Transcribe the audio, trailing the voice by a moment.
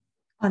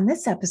On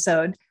this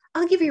episode,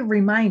 I'll give you a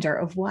reminder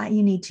of why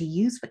you need to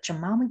use what your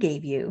mama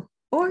gave you,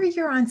 or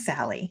your Aunt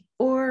Sally,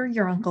 or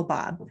your Uncle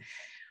Bob.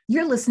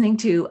 You're listening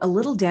to A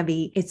Little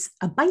Debbie. It's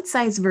a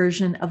bite-sized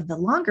version of the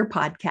longer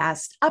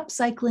podcast,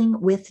 Upcycling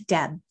with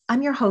Deb.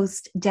 I'm your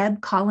host,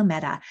 Deb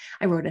Colameta.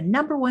 I wrote a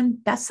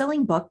 #1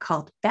 best-selling book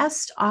called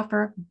Best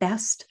Offer,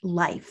 Best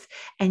Life.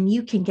 And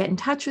you can get in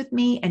touch with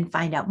me and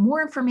find out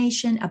more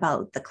information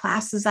about the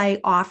classes I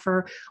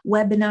offer,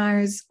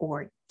 webinars,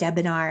 or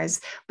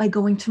debinars by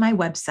going to my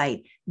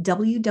website,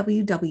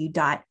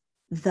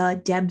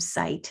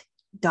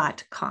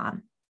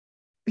 www.thedebsite.com.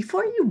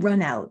 Before you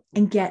run out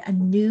and get a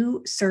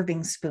new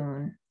serving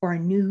spoon or a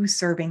new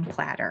serving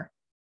platter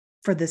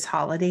for this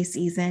holiday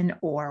season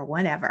or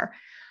whatever,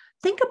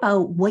 think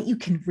about what you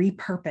can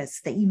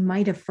repurpose that you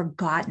might have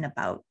forgotten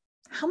about.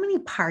 How many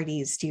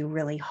parties do you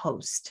really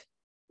host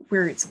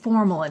where it's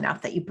formal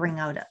enough that you bring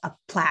out a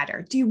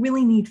platter? Do you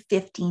really need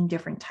 15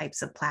 different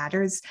types of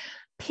platters?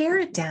 Pare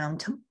it down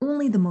to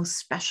only the most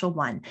special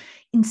one.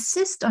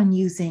 Insist on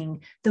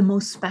using the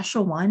most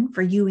special one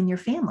for you and your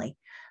family.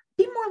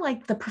 Be more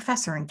like the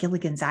professor in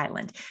Gilligan's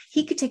Island.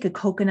 He could take a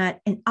coconut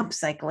and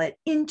upcycle it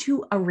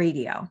into a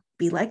radio.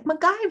 Be like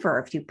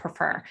MacGyver if you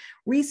prefer.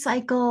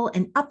 Recycle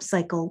and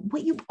upcycle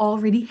what you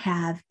already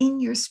have in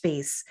your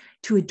space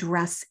to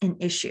address an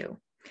issue.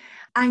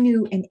 I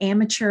knew an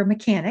amateur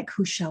mechanic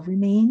who shall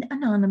remain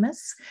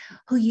anonymous,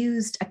 who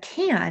used a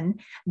can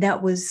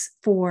that was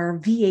for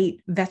V8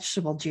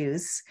 vegetable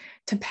juice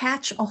to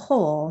patch a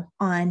hole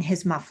on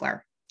his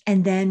muffler.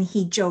 And then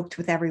he joked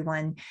with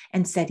everyone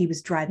and said he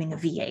was driving a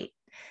V8.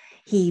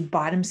 He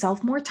bought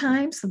himself more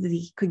time so that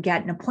he could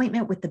get an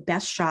appointment with the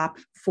best shop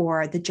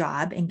for the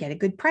job and get a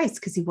good price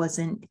because he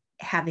wasn't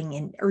having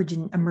an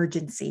urgent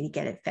emergency to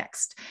get it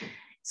fixed.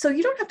 So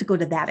you don't have to go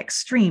to that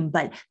extreme,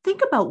 but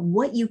think about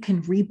what you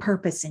can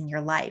repurpose in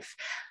your life.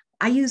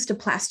 I used a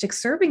plastic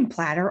serving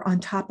platter on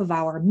top of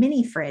our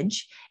mini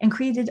fridge and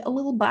created a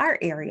little bar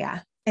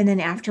area. And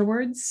then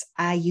afterwards,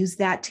 I used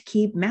that to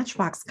keep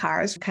Matchbox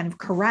cars kind of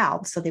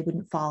corralled so they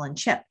wouldn't fall and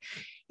chip.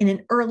 In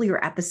an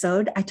earlier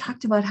episode, I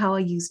talked about how I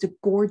used a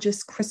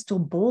gorgeous crystal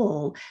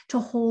bowl to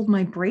hold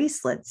my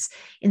bracelets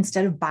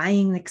instead of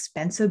buying an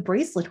expensive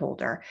bracelet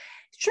holder.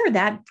 Sure,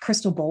 that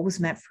crystal bowl was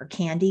meant for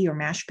candy or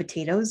mashed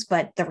potatoes,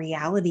 but the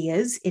reality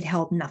is it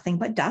held nothing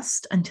but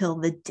dust until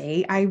the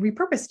day I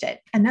repurposed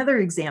it. Another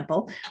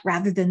example,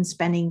 rather than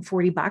spending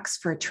 $40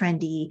 for a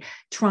trendy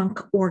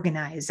trunk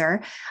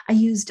organizer, I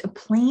used a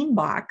plain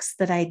box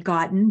that I had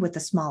gotten with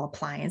a small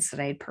appliance that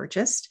I had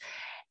purchased,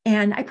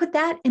 and I put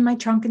that in my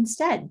trunk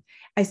instead.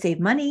 I saved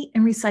money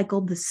and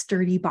recycled the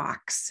sturdy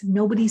box.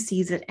 Nobody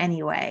sees it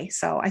anyway,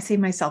 so I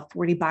saved myself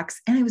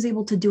 $40, and I was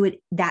able to do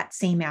it that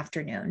same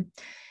afternoon.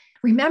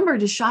 Remember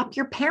to shop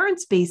your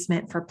parents'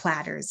 basement for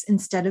platters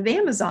instead of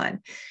Amazon.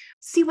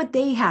 See what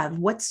they have,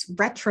 what's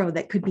retro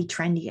that could be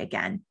trendy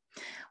again.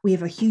 We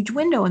have a huge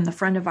window in the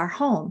front of our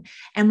home.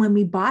 And when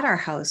we bought our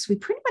house, we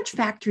pretty much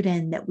factored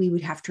in that we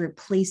would have to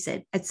replace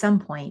it at some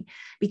point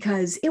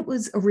because it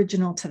was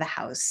original to the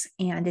house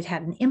and it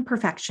had an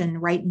imperfection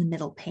right in the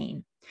middle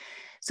pane.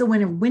 So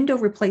when a window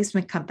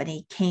replacement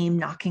company came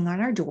knocking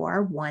on our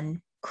door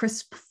one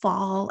crisp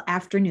fall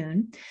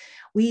afternoon,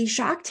 we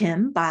shocked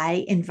him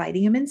by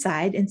inviting him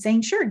inside and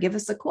saying, sure, give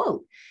us a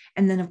quote.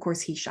 And then, of course,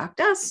 he shocked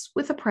us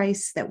with a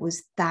price that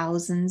was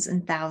thousands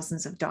and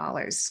thousands of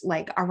dollars,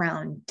 like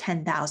around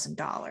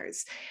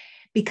 $10,000.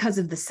 Because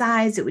of the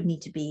size, it would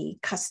need to be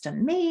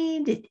custom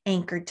made, it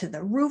anchored to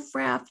the roof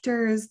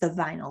rafters, the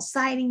vinyl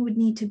siding would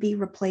need to be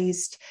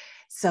replaced.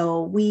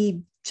 So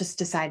we just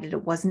decided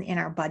it wasn't in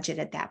our budget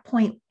at that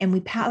point, and we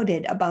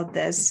pouted about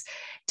this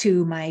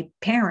to my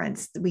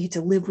parents. We had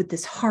to live with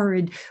this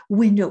horrid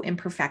window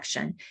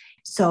imperfection.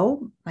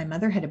 So my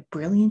mother had a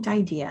brilliant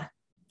idea.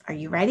 Are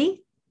you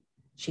ready?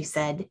 She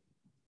said,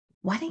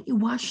 why don't you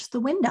wash the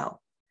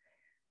window?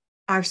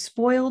 Our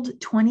spoiled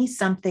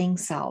 20-something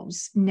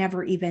selves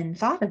never even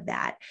thought of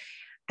that.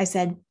 I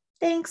said,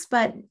 thanks,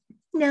 but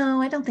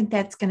no, I don't think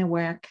that's going to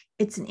work.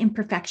 It's an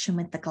imperfection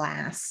with the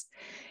glass.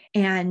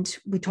 And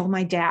we told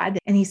my dad,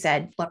 and he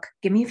said, look,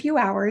 give me a few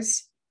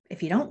hours.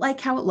 If you don't like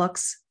how it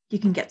looks, you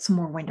can get some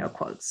more window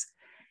quotes.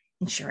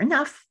 And sure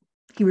enough,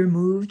 he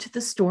removed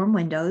the storm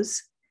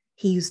windows.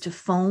 He used a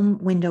foam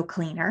window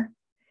cleaner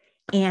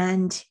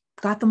and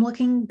got them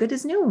looking good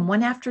as new in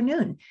one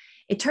afternoon.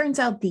 It turns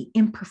out the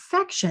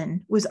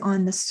imperfection was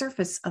on the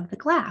surface of the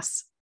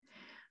glass.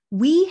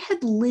 We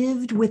had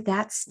lived with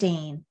that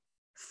stain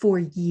for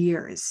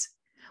years.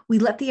 We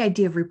let the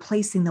idea of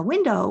replacing the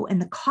window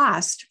and the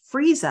cost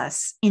freeze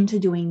us into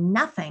doing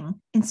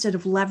nothing instead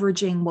of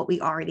leveraging what we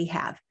already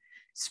have: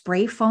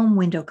 spray foam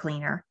window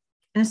cleaner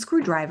and a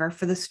screwdriver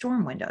for the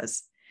storm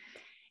windows.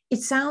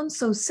 It sounds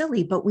so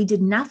silly, but we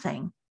did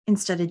nothing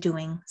instead of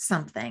doing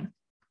something.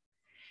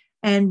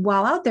 And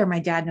while out there, my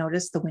dad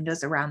noticed the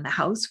windows around the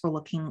house were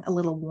looking a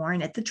little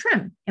worn at the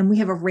trim. And we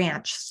have a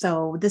ranch,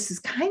 so this is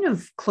kind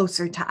of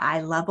closer to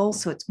eye level,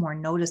 so it's more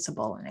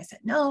noticeable. And I said,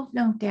 no,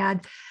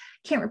 Dad,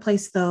 can't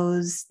replace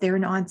those. They're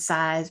an odd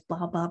size,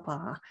 blah, blah,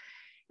 blah.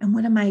 And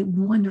what did my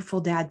wonderful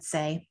dad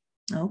say?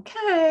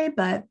 Okay,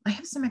 but I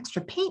have some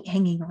extra paint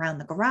hanging around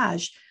the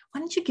garage. Why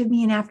don't you give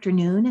me an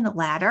afternoon and a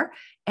ladder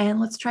and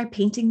let's try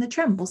painting the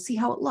trim? We'll see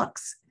how it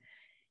looks.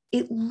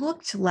 It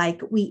looked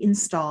like we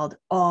installed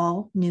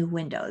all new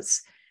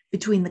windows.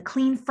 Between the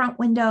clean front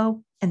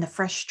window and the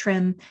fresh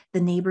trim,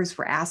 the neighbors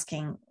were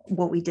asking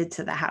what we did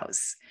to the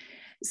house.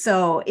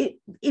 So it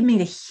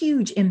made a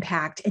huge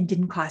impact and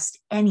didn't cost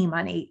any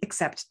money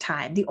except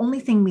time. The only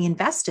thing we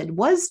invested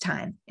was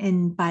time.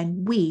 And by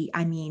we,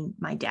 I mean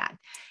my dad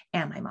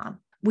and my mom.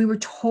 We were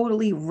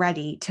totally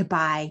ready to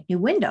buy new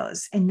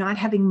windows, and not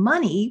having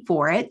money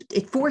for it,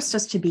 it forced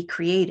us to be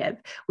creative,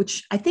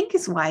 which I think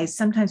is why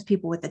sometimes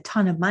people with a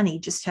ton of money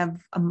just have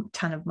a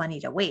ton of money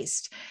to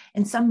waste.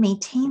 And some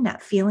maintain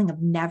that feeling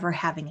of never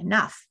having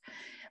enough.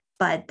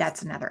 But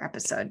that's another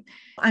episode.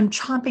 I'm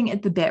chomping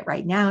at the bit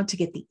right now to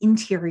get the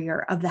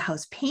interior of the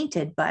house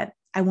painted, but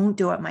I won't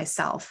do it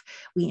myself.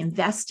 We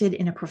invested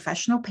in a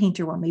professional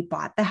painter when we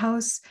bought the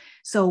house.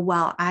 So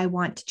while I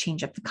want to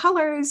change up the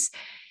colors,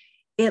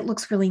 it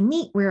looks really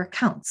neat where it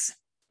counts.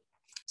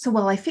 So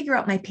while I figure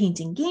out my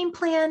painting game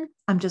plan,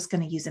 I'm just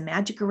going to use a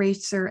magic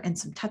eraser and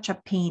some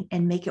touch-up paint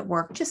and make it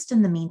work just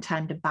in the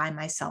meantime to buy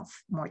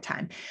myself more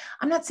time.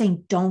 I'm not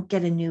saying don't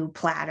get a new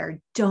platter,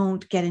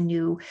 don't get a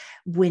new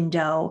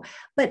window,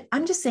 but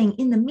I'm just saying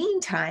in the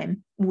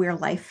meantime, where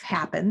life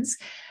happens,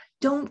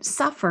 don't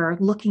suffer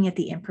looking at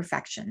the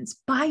imperfections.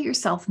 Buy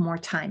yourself more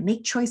time.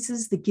 Make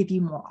choices that give you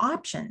more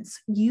options.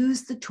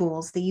 Use the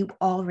tools that you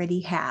already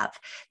have.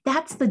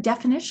 That's the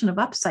definition of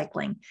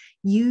upcycling.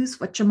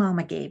 Use what your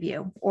mama gave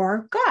you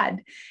or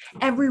God.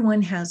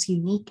 Everyone has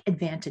unique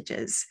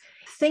advantages.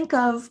 Think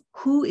of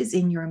who is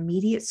in your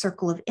immediate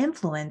circle of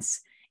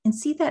influence and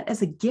see that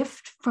as a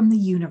gift from the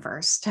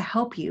universe to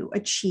help you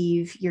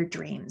achieve your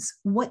dreams.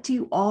 What do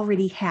you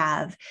already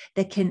have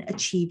that can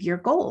achieve your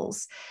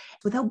goals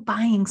without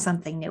buying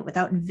something new,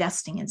 without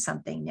investing in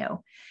something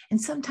new? And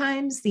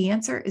sometimes the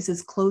answer is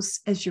as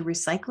close as your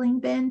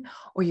recycling bin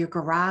or your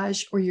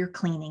garage or your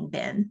cleaning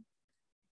bin.